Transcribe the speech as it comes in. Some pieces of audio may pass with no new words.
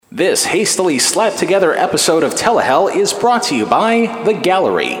This hastily slapped together episode of Telehell is brought to you by The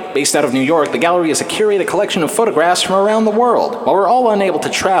Gallery. Based out of New York, The Gallery is a curated collection of photographs from around the world. While we're all unable to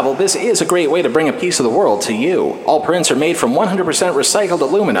travel, this is a great way to bring a piece of the world to you. All prints are made from 100% recycled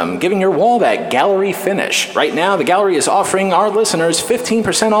aluminum, giving your wall that gallery finish. Right now, The Gallery is offering our listeners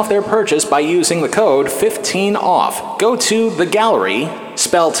 15% off their purchase by using the code 15OFF. Go to The Gallery,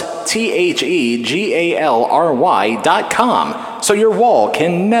 spelt TheGallery.com, so your wall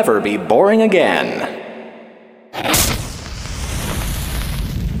can never be boring again.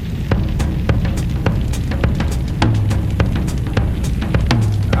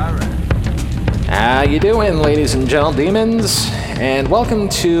 How you doing, ladies and demons? And welcome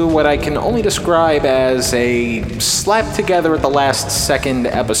to what I can only describe as a slap-together at the last second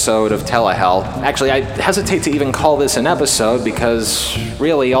episode of Telehell. Actually, I hesitate to even call this an episode because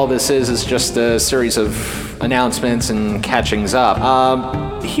really all this is just a series of announcements and catchings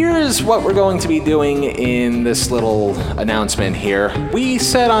up. Here's what we're going to be doing in this little announcement here. We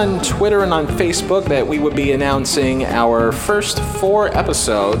said on Twitter and on Facebook that we would be announcing our first 4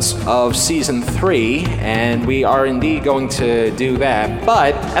 episodes of Season 3, and we are indeed going to do that.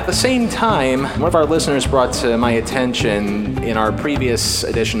 But at the same time, one of our listeners brought to my attention in our previous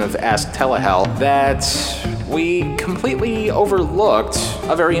edition of Ask Telehell that we completely overlooked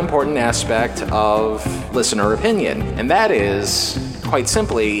a very important aspect of listener opinion, and that is, quite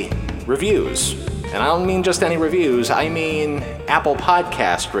simply, reviews. And I don't mean just any reviews, I mean Apple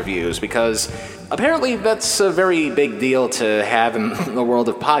Podcast reviews, because apparently that's a very big deal to have in the world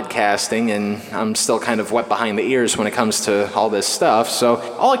of podcasting, and I'm still kind of wet behind the ears when it comes to all this stuff. So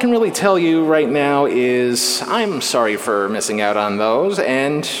all I can really tell you right now is I'm sorry for missing out on those,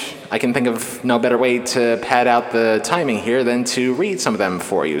 and I can think of no better way to pad out the timing here than to read some of them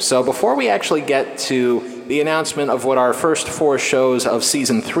for you. So before we actually get to the announcement of what our first 4 shows of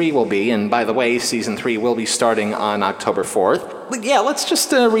Season 3 will be, and by the way, Season 3 will be starting on October 4th, yeah, let's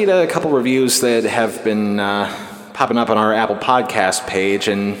just read a couple reviews that have been popping up on our Apple Podcast page.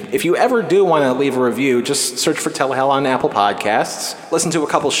 And if you ever do want to leave a review, just search for Telehell on Apple Podcasts. Listen to a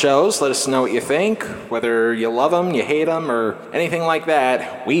couple shows, let us know what you think, whether you love them, you hate them, or anything like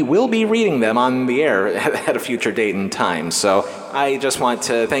that. We will be reading them on the air at a future date and time. So I just want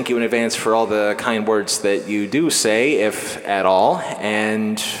to thank you in advance for all the kind words that you do say, if at all.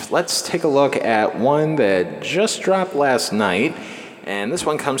 And let's take a look at one that just dropped last night. And this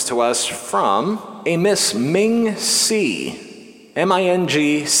one comes to us from a Miss Ming C.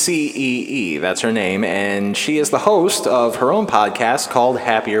 Mingcee, that's her name, and she is the host of her own podcast called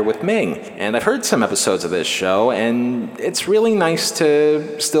Happier with Ming. And I've heard some episodes of this show, and it's really nice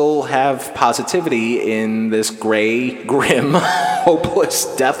to still have positivity in this gray, grim, hopeless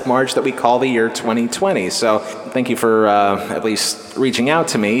death march that we call the year 2020. So thank you for at least reaching out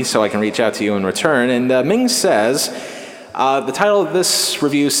to me so I can reach out to you in return. And Ming says, the title of this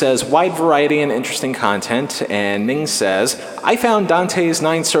review says, Wide Variety and Interesting Content, and Ming says, I found Dante's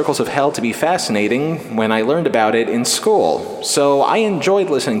 9 Circles of Hell to be fascinating when I learned about it in school, so I enjoyed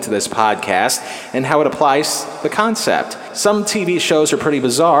listening to this podcast and how it applies the concept. Some TV shows are pretty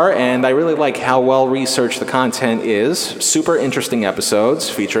bizarre, and I really like how well researched the content is. Super interesting episodes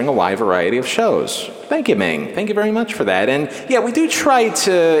featuring a wide variety of shows. Thank you, Ming. Thank you very much for that. And yeah, we do try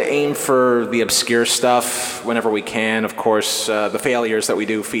to aim for the obscure stuff whenever we can. Of course, the failures that we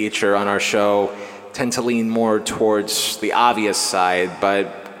do feature on our show tend to lean more towards the obvious side,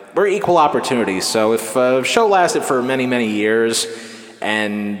 but we're equal opportunities. So if a show lasted for many, many years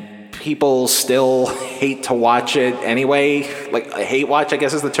and people still hate to watch it anyway, like hate watch, I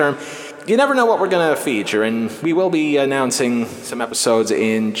guess is the term, you never know what we're going to feature, and we will be announcing some episodes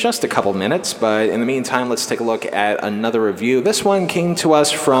in just a couple minutes, but in the meantime, let's take a look at another review. This one came to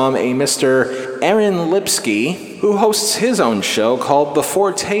us from a Mr. Aaron Lipsky, who hosts his own show called The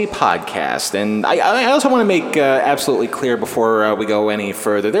Forte Podcast. And I also want to make absolutely clear before we go any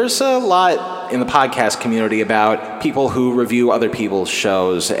further, there's a lot in the podcast community about people who review other people's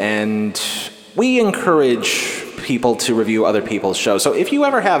shows, and we encourage people to review other people's shows. So if you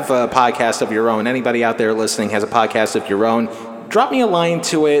ever have a podcast of your own, anybody out there listening has a podcast of your own, drop me a line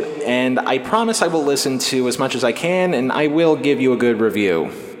to it, and I promise I will listen to as much as I can, and I will give you a good review.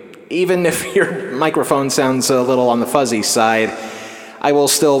 Even if your microphone sounds a little on the fuzzy side, I will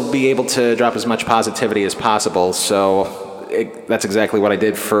still be able to drop as much positivity as possible. So that's exactly what I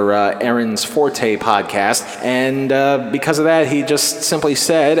did for Aaron's Forte podcast. And because of that, he just simply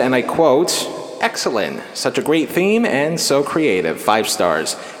said, and I quote, "Excellent. Such a great theme and so creative. 5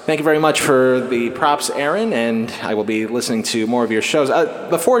 stars. Thank you very much for the props, Aaron, and I will be listening to more of your shows.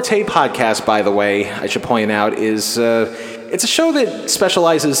 The Forte podcast, by the way, I should point out, is It's a show that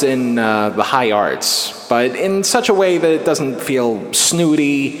specializes in the high arts, but in such a way that it doesn't feel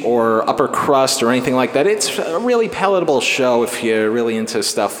snooty or upper crust or anything like that. It's a really palatable show if you're really into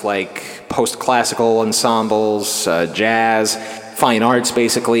stuff like post-classical ensembles, jazz, fine arts,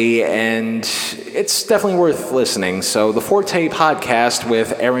 basically, and it's definitely worth listening. So, the Forte Podcast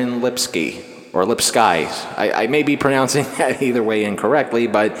with Aaron Lipsky, or Lipsky. I may be pronouncing that either way incorrectly,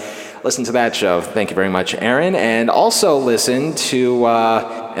 but listen to that show. Thank you very much, Aaron. And also listen to,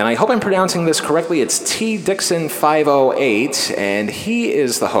 and I hope I'm pronouncing this correctly, it's T. Dixon 508, and he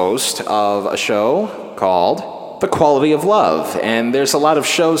is the host of a show called The Quality of Love. And there's a lot of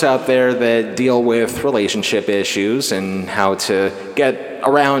shows out there that deal with relationship issues and how to get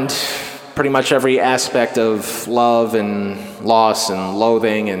around pretty much every aspect of love and loss and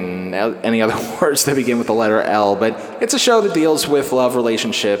loathing and any other words that begin with the letter L. But it's a show that deals with love,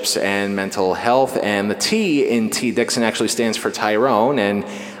 relationships, and mental health. And the T in T. Dixon actually stands for Tyrone. And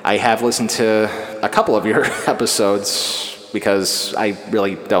I have listened to a couple of your episodes because I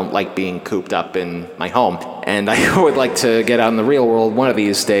really don't like being cooped up in my home. And I would like to get out in the real world one of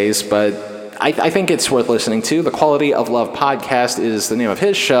these days, but I think it's worth listening to. The Quality of Love Podcast is the name of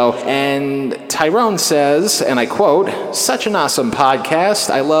his show. And Tyrone says, and I quote, "Such an awesome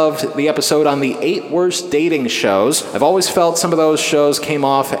podcast. I loved the episode on the 8 worst dating shows. I've always felt some of those shows came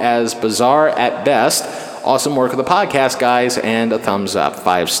off as bizarre at best. Awesome work of the podcast, guys, and a thumbs up.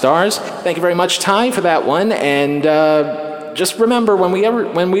 5 stars. Thank you very much, Ty, for that one. And just remember, when we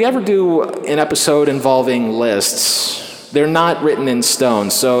ever do an episode involving lists, they're not written in stone,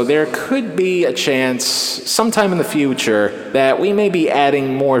 so there could be a chance sometime in the future that we may be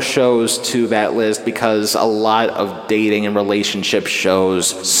adding more shows to that list because a lot of dating and relationship shows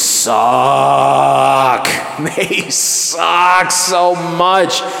suck. They suck so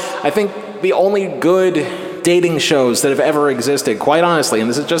much. I think the only good dating shows that have ever existed, quite honestly, and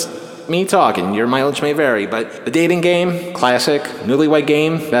this is just me talking, your mileage may vary, but The Dating Game, classic. Newlywed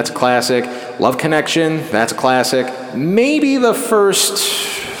Game, that's a classic. Love Connection, that's a classic. Maybe the first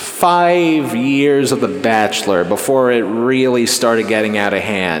 5 years of The Bachelor before it really started getting out of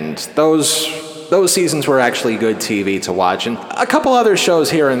hand. Those seasons were actually good TV to watch, and a couple other shows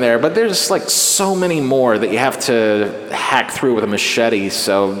here and there, but there's like so many more that you have to hack through with a machete,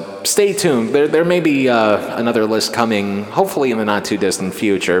 so stay tuned. There may be another list coming, hopefully in the not too distant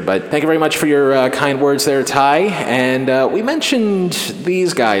future, but thank you very much for your kind words there, Ty. And we mentioned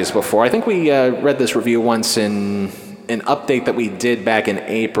these guys before. I think we read this review once in an update that we did back in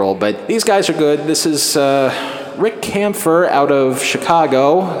April, but these guys are good. This is Rick Camphor out of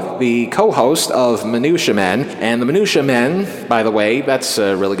Chicago, the co-host of Minutia Men. And the Minutia Men, by the way, that's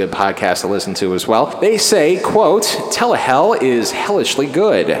a really good podcast to listen to as well. They say, quote, "Telehell is hellishly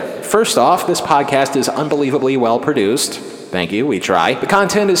good. First off, this podcast is unbelievably well produced." Thank you, we try. The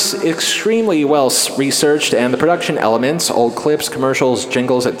content is extremely well researched, and the production elements, old clips, commercials,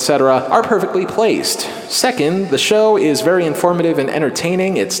 jingles, etc., are perfectly placed. Second, the show is very informative and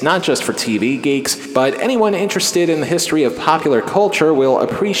entertaining. It's not just for TV geeks, but anyone interested in the history of popular culture will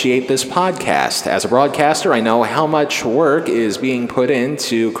appreciate this podcast. As a broadcaster, I know how much work is being put in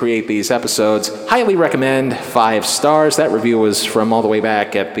to create these episodes. Highly recommend. 5 stars. That review was from all the way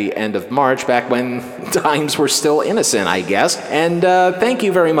back at the end of March, back when times were still innocent, I guess. And thank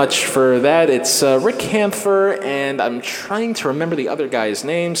you very much for that. It's Rick Camphor, and I'm trying to remember the other guy's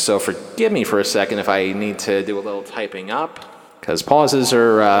name, so forgive me for a second if I need to do a little typing up, because pauses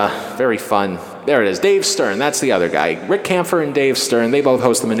are very fun. There it is, Dave Stern, that's the other guy. Rick Camphor and Dave Stern, they both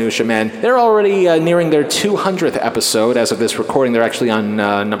host the Minutia Men. They're already nearing their 200th episode. As of this recording, they're actually on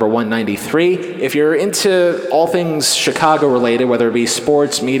number 193. If you're into all things Chicago related, whether it be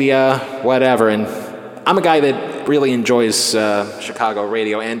sports, media, whatever, and I'm a guy that really enjoys Chicago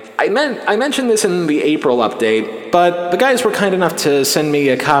radio, and I mentioned this in the April update, but the guys were kind enough to send me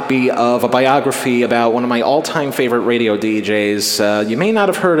a copy of a biography about one of my all-time favorite radio DJs. You may not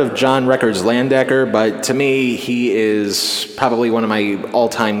have heard of John Records Landecker, but to me, he is probably one of my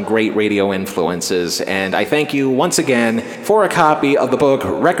all-time great radio influences, and I thank you once again for a copy of the book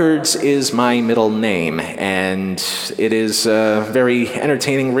Records Is My Middle Name, and it is a very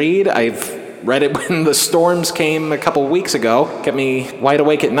entertaining read. I've read it when the storms came a couple weeks ago, kept me wide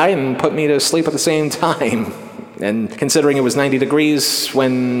awake at night and put me to sleep at the same time. And considering it was 90 degrees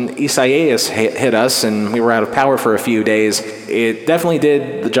when Isaias hit us and we were out of power for a few days, it definitely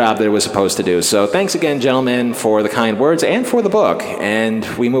did the job that it was supposed to do. So thanks again, gentlemen, for the kind words and for the book. And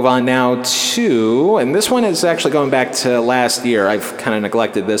we move on now to, and this one is actually going back to last year. I've kind of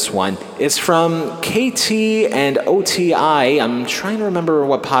neglected this one. It's from KT and OTI. I'm trying to remember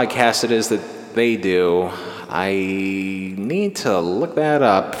what podcast it is that they do. I need to look that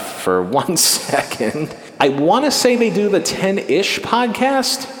up for 1 second. I want to say they do the 10-ish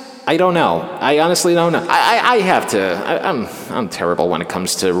podcast. I don't know. I honestly don't know. I have to. I'm terrible when it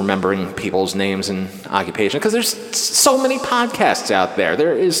comes to remembering people's names and occupation because there's so many podcasts out there.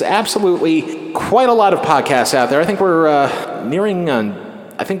 There is absolutely quite a lot of podcasts out there. I think we're nearing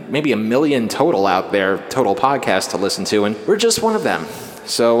I think maybe 1 million total out there, total podcasts to listen to, and we're just one of them.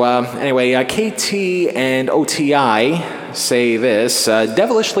 So anyway, KT and OTI say this,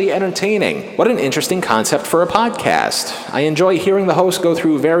 devilishly entertaining. What an interesting concept for a podcast. I enjoy hearing the host go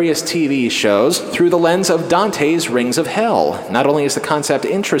through various TV shows through the lens of Dante's Rings of Hell. Not only is the concept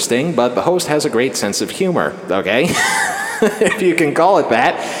interesting, but the host has a great sense of humor. Okay? If you can call it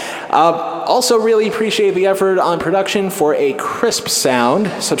that. Also really appreciate the effort on production for a crisp sound.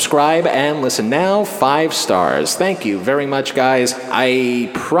 Subscribe and listen now. 5 stars. Thank you very much, guys. I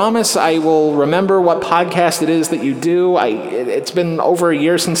promise I will remember what podcast it is that you do. It's been over a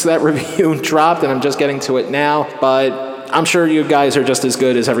year since that review dropped, and I'm just getting to it now. But I'm sure you guys are just as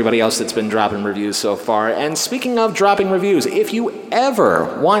good as everybody else that's been dropping reviews so far. And speaking of dropping reviews, if you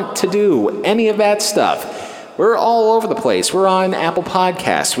ever want to do any of that stuff, we're all over the place. We're on Apple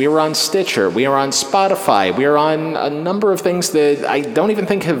Podcasts. We are on Stitcher. We are on Spotify. We are on a number of things that I don't even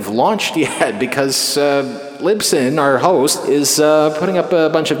think have launched yet because Libsyn, our host, is putting up a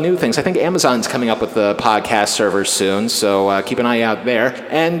bunch of new things. I think Amazon's coming up with the podcast server soon, so keep an eye out there.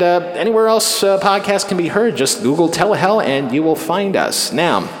 And anywhere else podcasts can be heard, just Google Telehell and you will find us.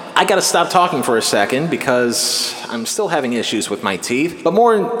 Now, I gotta stop talking for a second because I'm still having issues with my teeth. But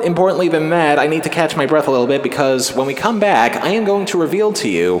more importantly than that, I need to catch my breath a little bit because when we come back, I am going to reveal to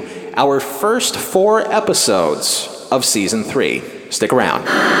you our first 4 episodes of Season 3. Stick around.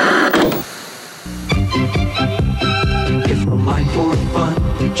 If the line for fun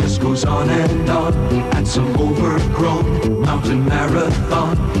just goes on and on at some overgrown mountain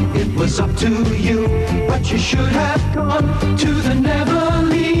marathon, it was up to you, but you should have gone to the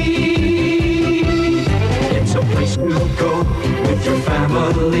Neverly. It's a place to go with your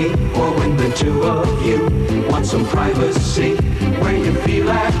family, or when the two of you want some privacy, where you feel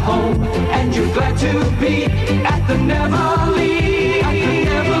at home and you're glad to be at the Neverly. At the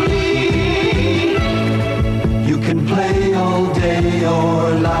Neverly. You can play all day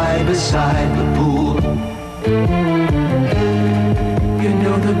or lie beside the pool. You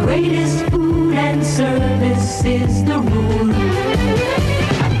know the greatest food and service is the rule.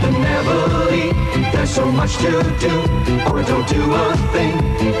 At the Neverly, there's so much to do, or don't do a thing.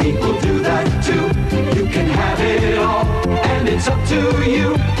 People do that too. You can have it all, and it's up to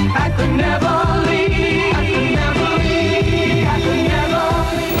you. At the Neverly, at the Neverly, at the Neverly.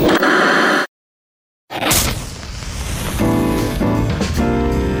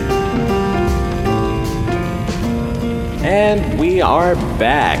 And we are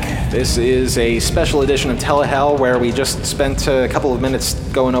back. This is a special edition of Telehell where we just spent a couple of minutes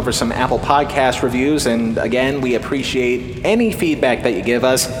going over some Apple Podcast reviews, and again, we appreciate any feedback that you give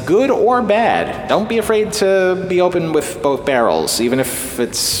us, good or bad. Don't be afraid to be open with both barrels, even if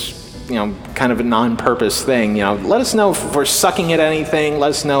it's, kind of a non-purpose thing. Let us know if we're sucking at anything.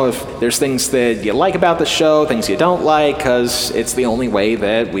 Let us know if there's things that you like about the show, things you don't like, because it's the only way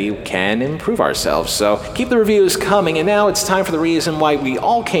that we can improve ourselves. So keep the reviews coming, and now it's time for the reason why we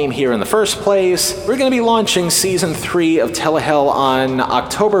all came here in the first place. We're going to be launching Season 3 of Telehell on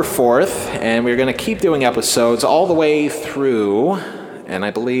October 4th, and we're going to keep doing episodes all the way through, and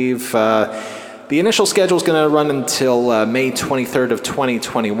I believe the initial schedule is going to run until May 23rd of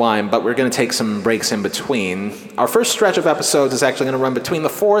 2021, but we're going to take some breaks in between. Our first stretch of episodes is actually going to run between the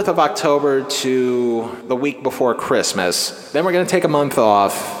 4th of October to the week before Christmas. Then we're going to take a month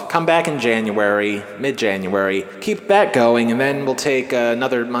off, come back in January, mid-January, keep that going, and then we'll take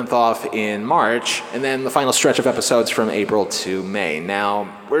another month off in March, and then the final stretch of episodes from April to May. Now,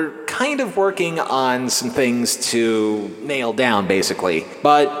 we're kind of working on some things to nail down, basically,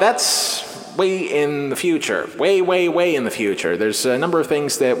 but that's way in the future. Way in the future. There's a number of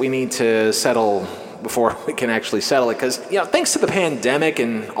things that we need to settle before we can actually settle it. Because, thanks to the pandemic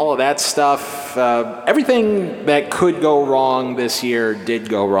and all of that stuff, everything that could go wrong this year did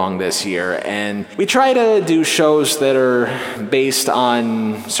go wrong this year. And we try to do shows that are based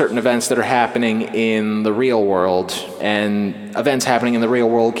on certain events that are happening in the real world. And events happening in the real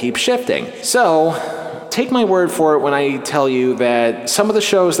world keep shifting. So take my word for it when I tell you that some of the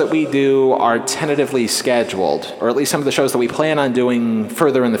shows that we do are tentatively scheduled, or at least some of the shows that we plan on doing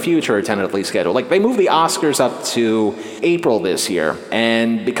further in the future are tentatively scheduled. Like, they moved the Oscars up to April this year,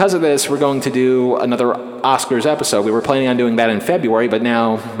 and because of this, we're going to do another Oscars episode. We were planning on doing that in February, but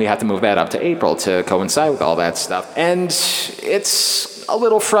now we have to move that up to April to coincide with all that stuff. And it's a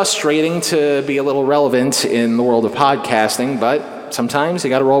little frustrating to be a little relevant in the world of podcasting, but sometimes you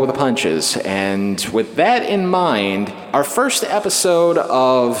gotta roll with the punches. And with that in mind, our first episode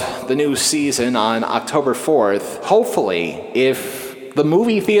of the new season on October 4th, hopefully, if the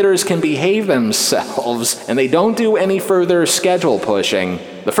movie theaters can behave themselves and they don't do any further schedule pushing,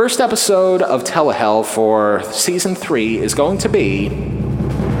 the first episode of Telehell for Season 3 is going to be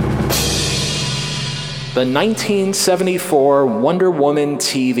the 1974 Wonder Woman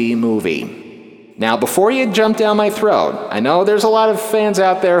TV movie. Now, before you jump down my throat, I know there's a lot of fans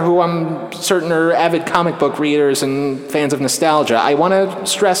out there who I'm certain are avid comic book readers and fans of nostalgia. I want to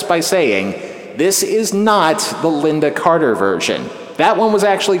stress by saying, this is not the Lynda Carter version. That one was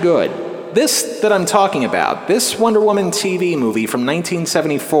actually good. This that I'm talking about, this Wonder Woman TV movie from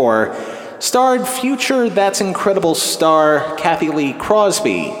 1974, starred future That's Incredible star Kathy Lee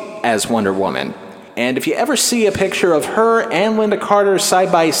Crosby as Wonder Woman. And if you ever see a picture of her and Lynda Carter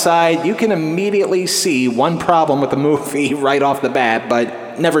side by side, you can immediately see one problem with the movie right off the bat,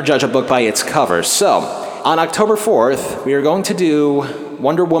 but never judge a book by its cover. So, on October 4th, we are going to do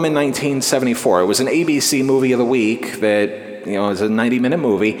Wonder Woman 1974. It was an ABC movie of the week that, is a 90-minute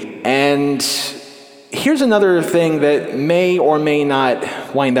movie. And here's another thing that may or may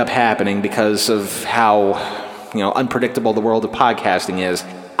not wind up happening because of how, unpredictable the world of podcasting is.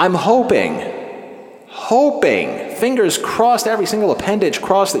 I'm hoping, fingers crossed, every single appendage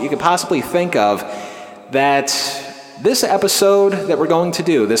crossed that you could possibly think of, that this episode that we're going to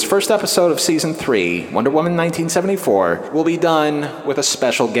do, this first episode of Season 3, Wonder Woman 1974, will be done with a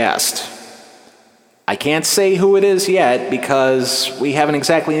special guest. I can't say who it is yet because we haven't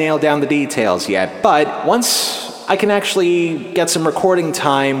exactly nailed down the details yet, but once I can actually get some recording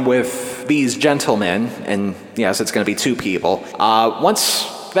time with these gentlemen, and yes, it's going to be two people,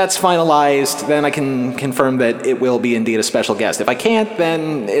 once that's finalized, then I can confirm that it will be indeed a special guest. If I can't,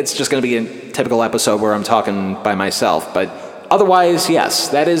 then it's just going to be a typical episode where I'm talking by myself. But otherwise, yes,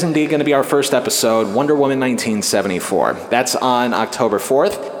 that is indeed going to be our first episode, Wonder Woman 1974. That's on October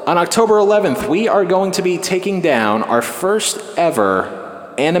 4th. On October 11th, we are going to be taking down our first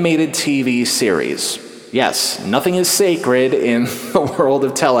ever animated TV series. Yes, nothing is sacred in the world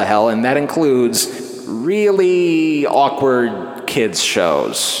of Telehell, and that includes really awkward kids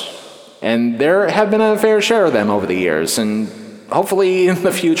shows. And there have been a fair share of them over the years, and hopefully in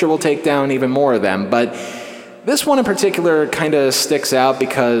the future we'll take down even more of them. But this one in particular kind of sticks out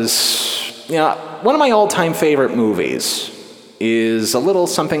because, one of my all-time favorite movies is a little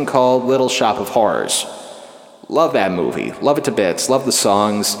something called Little Shop of Horrors. Love that movie. Love it to bits. Love the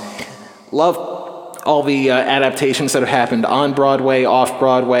songs. Love all the adaptations that have happened on Broadway, off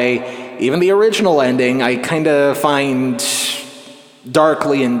Broadway. Even the original ending I kind of find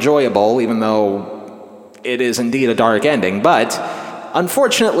darkly enjoyable, even though it is indeed a dark ending. But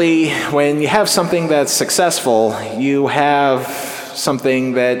unfortunately, when you have something that's successful, you have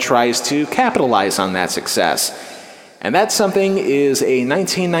something that tries to capitalize on that success. And that something is a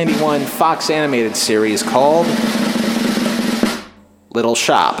 1991 Fox animated series called Little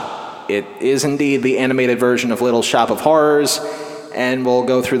Shop. It is indeed the animated version of Little Shop of Horrors, and we'll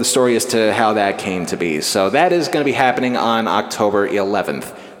go through the story as to how that came to be. So that is going to be happening on October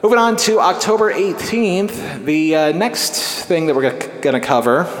 11th. Moving on to October 18th, the next thing that we're going to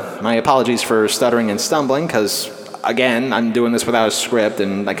cover, my apologies for stuttering and stumbling, because, again, I'm doing this without a script,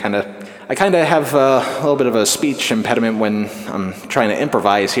 and I kind of have a little bit of a speech impediment when I'm trying to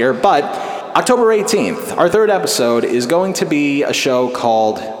improvise here. But October 18th, our third episode, is going to be a show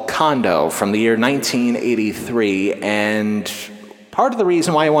called Condo from the year 1983, and part of the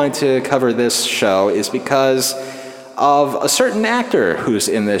reason why I wanted to cover this show is because of a certain actor who's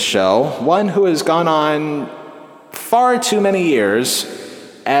in this show, one who has gone on far too many years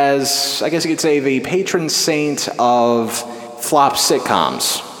as, I guess you could say, the patron saint of flop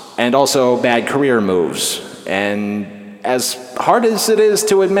sitcoms and also bad career moves. And as hard as it is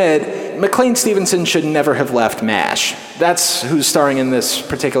to admit, McLean Stevenson should never have left MASH. That's who's starring in this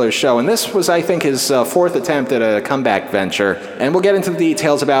particular show. And this was, I think, his fourth attempt at a comeback venture. And we'll get into the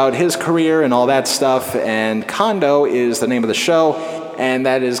details about his career and all that stuff. And Condo is the name of the show, and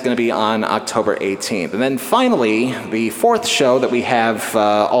that is going to be on October 18th. And then finally, the fourth show that we have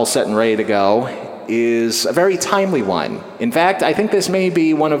all set and ready to go is a very timely one. In fact, I think this may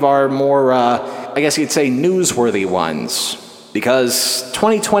be one of our more I guess you'd say, newsworthy ones. Because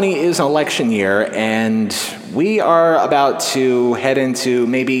 2020 is an election year, and we are about to head into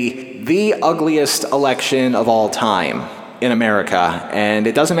maybe the ugliest election of all time in America. And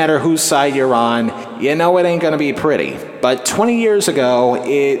it doesn't matter whose side you're on, you know it ain't gonna be pretty. But 20 years ago,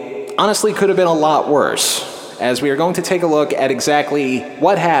 it honestly could have been a lot worse, as we are going to take a look at exactly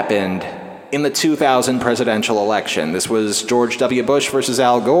what happened in the 2000 presidential election. This was George W. Bush versus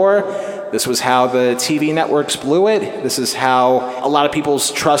Al Gore. This was how the TV networks blew it. This is how a lot of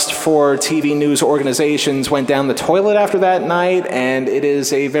people's trust for TV news organizations went down the toilet after that night, and it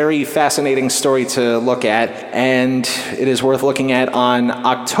is a very fascinating story to look at, and it is worth looking at on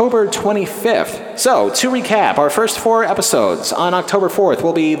October 25th. So, to recap, our first 4 episodes on October 4th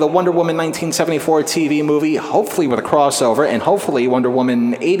will be the Wonder Woman 1974 TV movie, hopefully with a crossover, and hopefully Wonder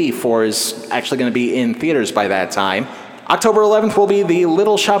Woman 84 is actually going to be in theaters by that time. October 11th will be the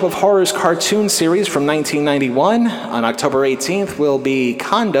Little Shop of Horrors cartoon series from 1991. On October 18th will be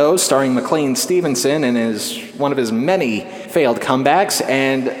Condo, starring McLean Stevenson and one of his many failed comebacks.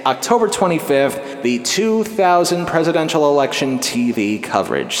 And October 25th, the 2000 presidential election TV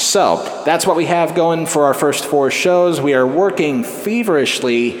coverage. So that's what we have going for our first 4 shows. We are working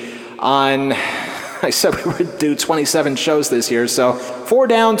feverishly on... I said we would do 27 shows this year, so 4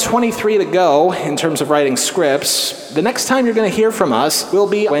 down, 23 to go in terms of writing scripts. The next time you're going to hear from us will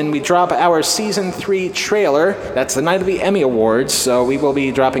be when we drop our Season 3 trailer. That's the night of the Emmy Awards, so we will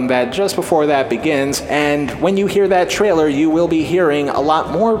be dropping that just before that begins. And when you hear that trailer, you will be hearing a lot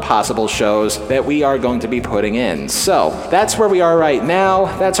more possible shows that we are going to be putting in. So that's where we are right now.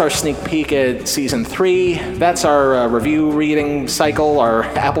 That's our sneak peek at Season 3. That's our review reading cycle, our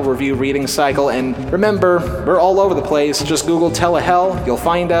Apple review reading cycle. And remember, we're all over the place. Just Google Telehell. You'll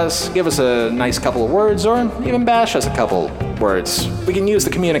find us. Give us a nice couple of words, or even bash us a couple words. We can use the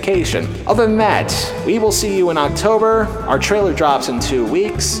communication. Other than that, we will see you in October. Our trailer drops in 2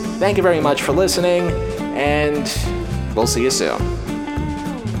 weeks. Thank you very much for listening, and we'll see you soon.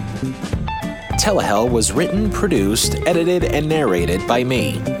 Telehell was written, produced, edited, and narrated by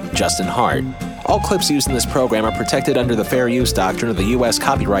me, Justin Hart. All clips used in this program are protected under the Fair Use Doctrine of the U.S.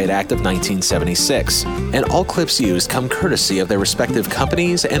 Copyright Act of 1976, and all clips used come courtesy of their respective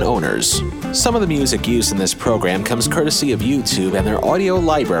companies and owners. Some of the music used in this program comes courtesy of YouTube and their audio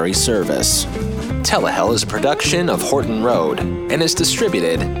library service. Telehell is a production of Horton Road and is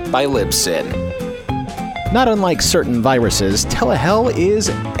distributed by Libsyn. Not unlike certain viruses, Telehell is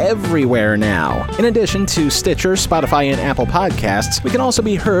everywhere now. In addition to Stitcher, Spotify, and Apple Podcasts, we can also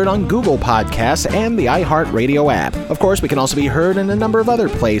be heard on Google Podcasts and the iHeartRadio app. Of course, we can also be heard in a number of other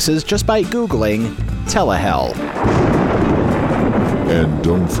places just by Googling Telehell. And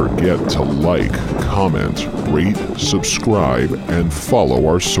don't forget to like, comment, rate, subscribe, and follow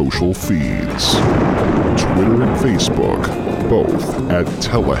our social feeds. Twitter and Facebook, both at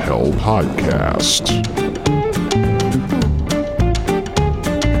Telehell Podcast.